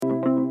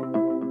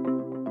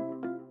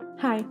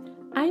Hi,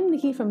 I'm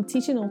Nikki from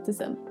Teaching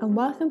Autism and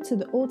welcome to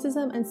the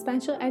Autism and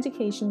Special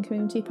Education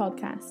Community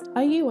Podcast.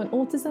 Are you an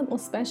autism or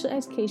special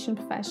education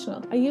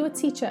professional? Are you a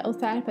teacher or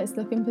therapist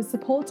looking for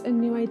support and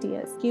new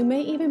ideas? You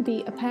may even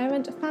be a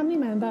parent, family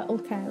member or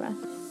carer.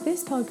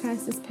 This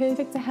podcast is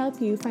perfect to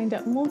help you find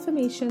out more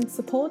information,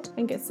 support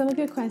and get some of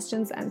your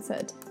questions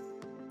answered.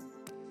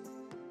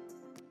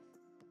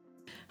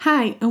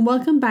 Hi and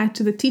welcome back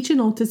to the Teaching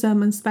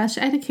Autism and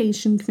Special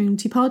Education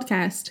Community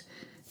Podcast.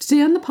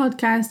 Today on the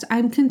podcast,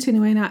 I'm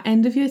continuing our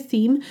end of year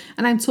theme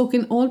and I'm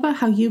talking all about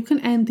how you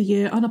can end the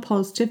year on a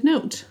positive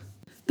note.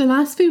 The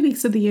last few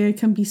weeks of the year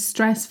can be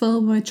stressful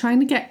when we're trying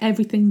to get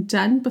everything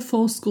done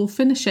before school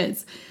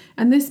finishes,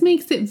 and this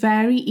makes it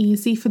very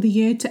easy for the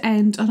year to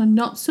end on a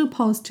not so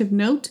positive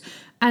note,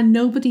 and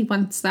nobody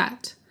wants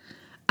that.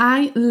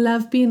 I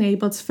love being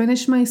able to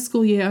finish my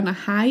school year on a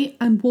high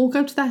and walk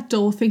out that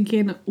door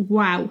thinking,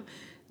 wow,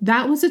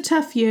 that was a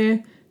tough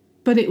year,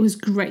 but it was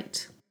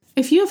great.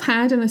 If you've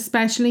had an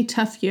especially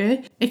tough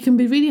year, it can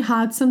be really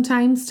hard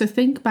sometimes to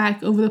think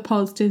back over the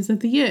positives of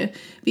the year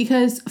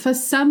because for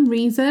some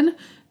reason,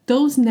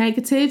 those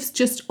negatives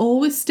just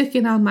always stick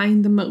in our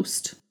mind the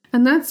most.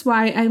 And that's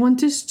why I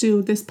wanted to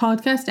do this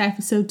podcast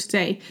episode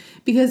today,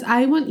 because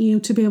I want you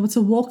to be able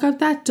to walk out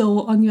that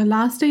door on your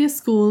last day of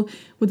school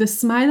with a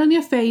smile on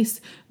your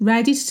face,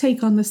 ready to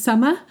take on the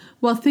summer,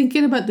 while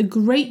thinking about the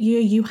great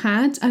year you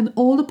had and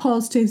all the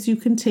positives you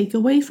can take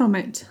away from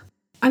it.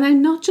 And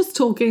I'm not just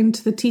talking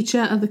to the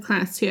teacher of the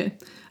class here.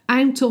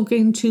 I'm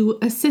talking to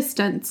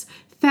assistants,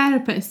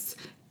 therapists,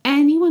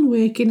 anyone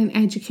working in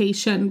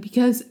education,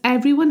 because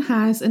everyone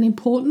has an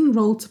important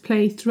role to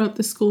play throughout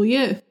the school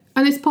year.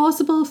 And it's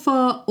possible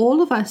for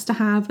all of us to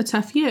have a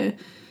tough year,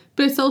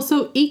 but it's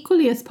also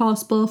equally as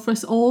possible for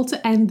us all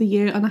to end the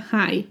year on a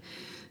high.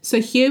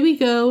 So here we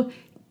go.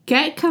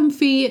 Get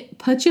comfy,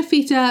 put your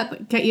feet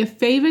up, get your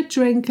favourite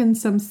drink and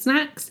some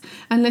snacks,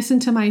 and listen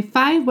to my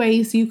 5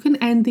 ways you can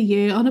end the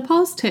year on a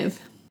positive.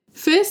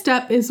 First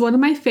up is one of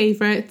my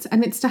favourites,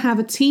 and it's to have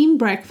a team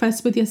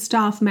breakfast with your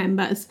staff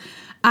members.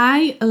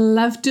 I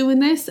love doing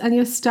this, and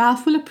your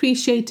staff will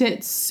appreciate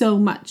it so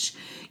much.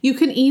 You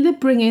can either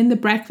bring in the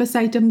breakfast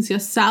items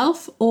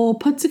yourself or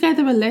put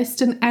together a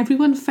list and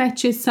everyone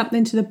fetches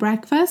something to the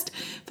breakfast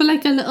for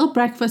like a little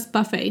breakfast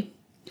buffet.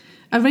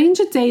 Arrange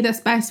a day that's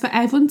best for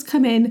everyone to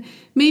come in,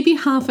 maybe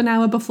half an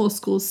hour before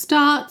school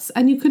starts,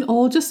 and you can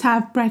all just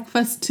have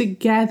breakfast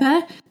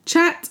together,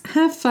 chat,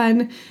 have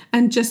fun,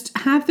 and just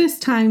have this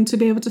time to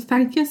be able to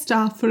thank your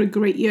staff for a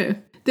great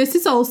year. This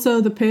is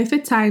also the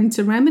perfect time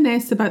to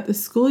reminisce about the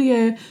school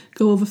year,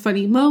 go over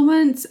funny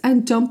moments,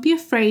 and don't be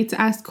afraid to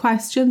ask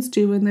questions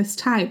during this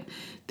time.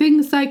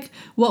 Things like,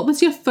 what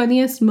was your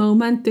funniest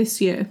moment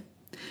this year?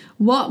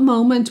 What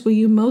moment were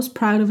you most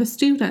proud of a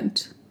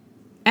student?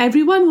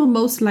 Everyone will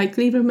most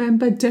likely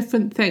remember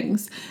different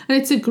things,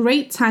 and it's a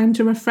great time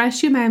to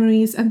refresh your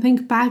memories and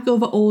think back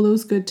over all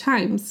those good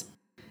times.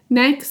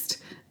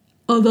 Next,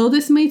 although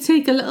this may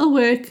take a little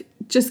work,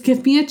 just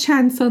give me a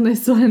chance on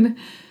this one.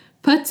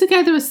 Put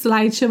together a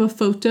slideshow of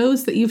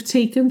photos that you've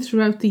taken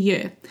throughout the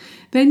year.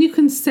 Then you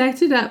can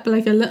set it up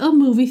like a little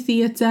movie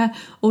theatre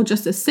or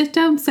just a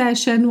sit-down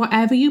session,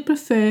 whatever you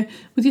prefer,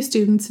 with your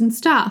students and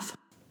staff.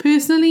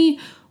 Personally,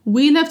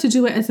 we love to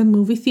do it as a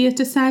movie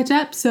theatre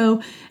setup,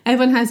 so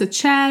everyone has a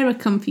chair, a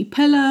comfy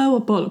pillow, a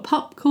bowl of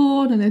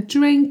popcorn and a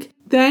drink.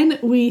 Then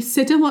we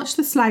sit and watch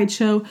the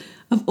slideshow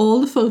of all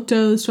the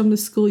photos from the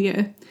school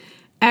year.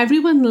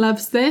 Everyone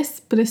loves this,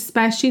 but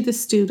especially the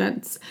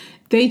students.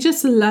 They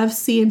just love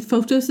seeing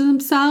photos of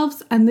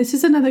themselves, and this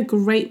is another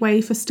great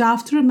way for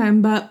staff to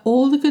remember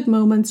all the good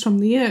moments from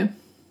the year.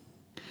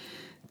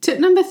 Tip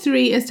number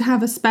 3 is to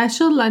have a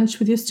special lunch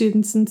with your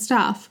students and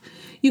staff.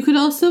 You could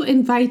also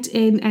invite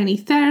in any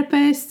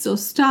therapists or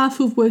staff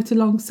who've worked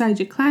alongside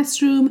your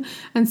classroom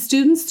and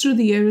students through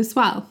the year as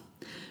well.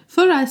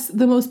 For us,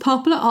 the most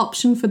popular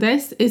option for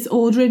this is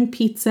ordering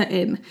pizza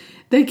in.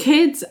 The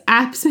kids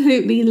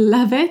absolutely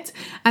love it,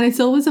 and it's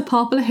always a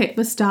popular hit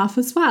for staff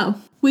as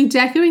well. We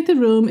decorate the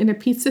room in a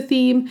pizza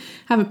theme,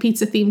 have a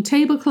pizza themed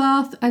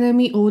tablecloth, and then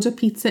we order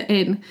pizza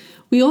in.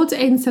 We order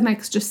in some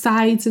extra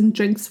sides and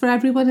drinks for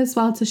everyone as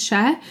well to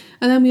share,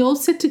 and then we all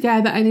sit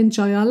together and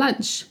enjoy our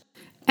lunch.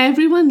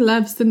 Everyone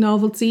loves the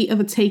novelty of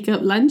a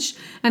takeout lunch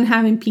and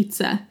having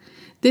pizza.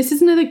 This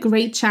is another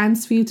great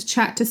chance for you to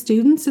chat to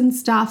students and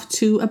staff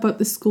too about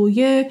the school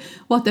year,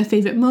 what their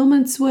favourite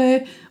moments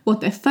were,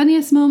 what their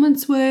funniest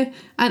moments were,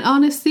 and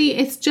honestly,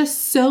 it's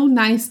just so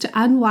nice to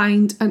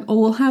unwind and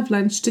all have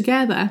lunch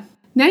together.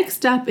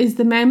 Next up is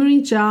the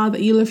memory jar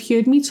that you'll have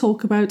heard me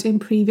talk about in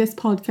previous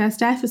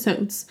podcast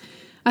episodes.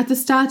 At the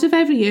start of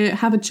every year,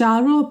 have a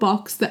jar or a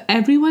box that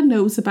everyone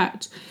knows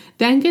about.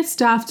 Then get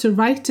staff to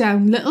write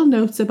down little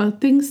notes about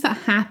things that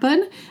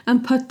happen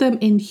and put them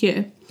in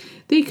here.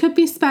 They could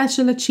be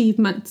special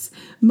achievements,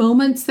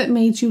 moments that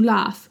made you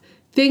laugh,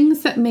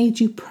 things that made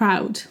you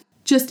proud.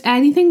 Just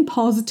anything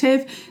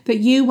positive that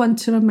you want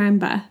to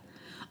remember.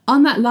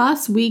 On that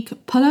last week,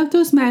 pull out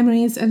those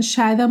memories and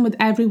share them with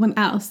everyone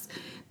else.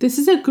 This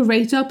is a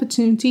great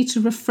opportunity to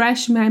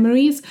refresh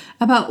memories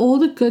about all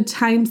the good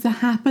times that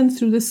happened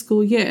through the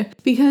school year,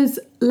 because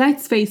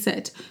let's face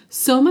it,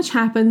 so much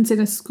happens in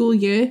a school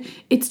year,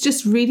 it's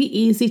just really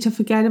easy to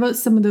forget about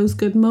some of those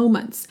good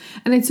moments.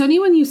 And it's only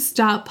when you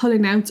start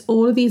pulling out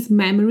all of these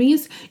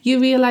memories, you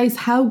realise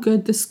how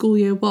good the school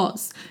year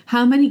was,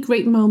 how many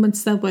great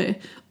moments there were,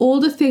 all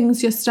the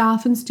things your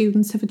staff and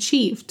students have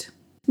achieved.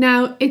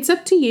 Now, it's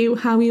up to you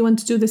how you want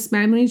to do this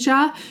memory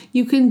jar.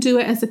 You can do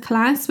it as a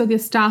class with your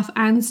staff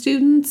and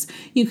students.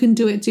 You can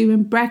do it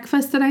during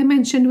breakfast that I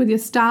mentioned with your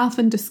staff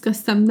and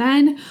discuss them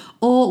then.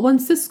 Or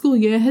once the school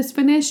year has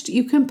finished,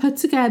 you can put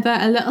together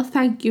a little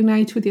thank you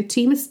night with your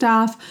team of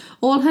staff,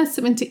 all have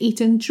something to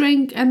eat and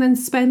drink, and then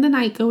spend the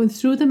night going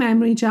through the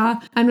memory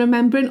jar and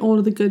remembering all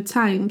of the good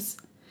times.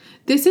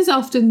 This is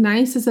often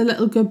nice as a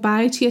little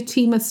goodbye to your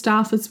team of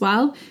staff as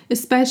well,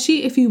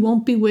 especially if you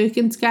won't be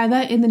working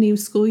together in the new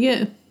school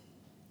year.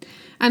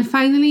 And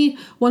finally,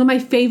 one of my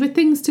favourite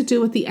things to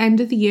do at the end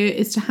of the year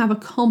is to have a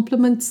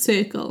compliment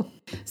circle.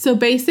 So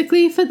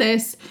basically for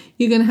this,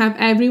 you're going to have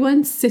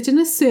everyone sit in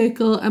a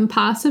circle and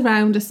pass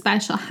around a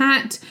special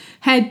hat,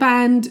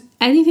 headband,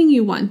 anything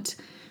you want.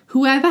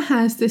 Whoever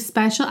has this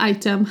special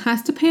item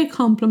has to pay a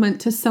compliment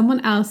to someone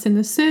else in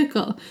the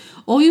circle.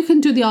 Or you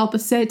can do the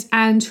opposite,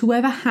 and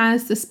whoever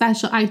has the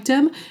special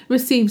item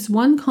receives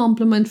one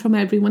compliment from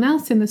everyone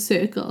else in the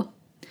circle.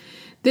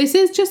 This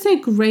is just a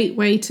great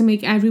way to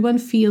make everyone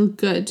feel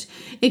good.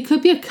 It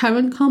could be a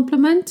current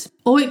compliment,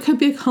 or it could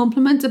be a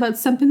compliment about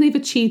something they've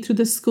achieved through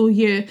the school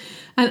year.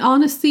 And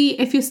honestly,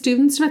 if your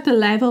students are at the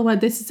level where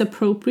this is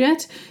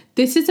appropriate,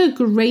 this is a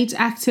great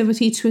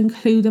activity to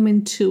include them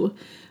in too.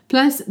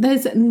 Plus,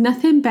 there's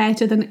nothing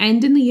better than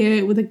ending the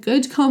year with a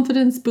good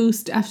confidence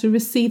boost after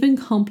receiving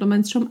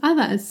compliments from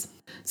others.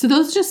 So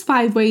those are just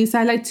 5 ways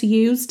I like to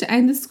use to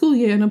end the school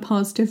year on a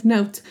positive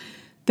note.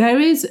 There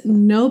is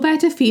no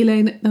better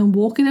feeling than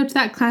walking out to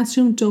that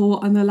classroom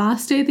door on the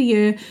last day of the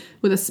year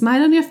with a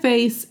smile on your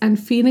face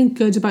and feeling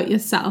good about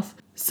yourself.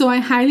 So I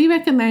highly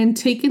recommend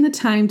taking the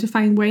time to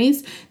find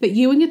ways that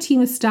you and your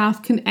team of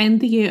staff can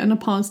end the year on a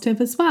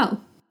positive as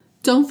well.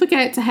 Don't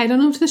forget to head on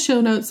over to the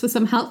show notes for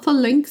some helpful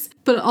links,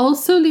 but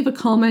also leave a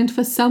comment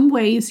for some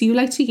ways you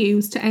like to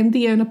use to end the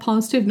year on a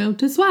positive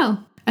note as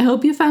well. I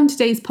hope you found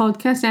today's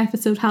podcast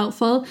episode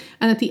helpful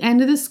and that the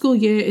end of the school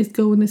year is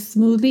going as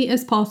smoothly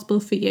as possible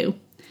for you.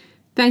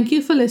 Thank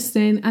you for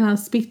listening, and I'll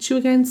speak to you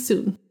again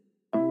soon.